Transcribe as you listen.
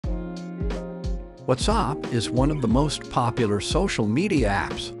WhatsApp is one of the most popular social media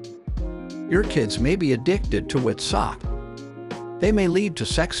apps. Your kids may be addicted to WhatsApp. They may lead to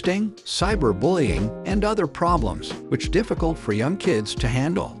sexting, cyberbullying, and other problems, which are difficult for young kids to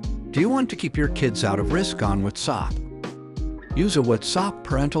handle. Do you want to keep your kids out of risk on WhatsApp? Use a WhatsApp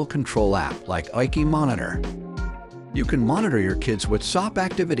parental control app like iKeyMonitor. You can monitor your kids' WhatsApp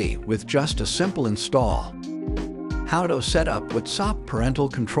activity with just a simple install. How to set up WhatsApp parental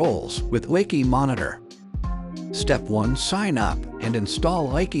controls with iKeyMonitor. Step 1. Sign up and install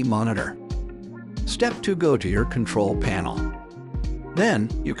iKeyMonitor. Step 2. Go to your control panel. Then,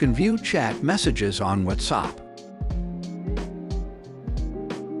 you can view chat messages on WhatsApp.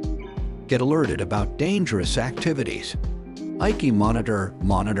 Get alerted about dangerous activities. iKeyMonitor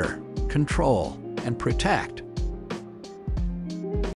monitor, control, and protect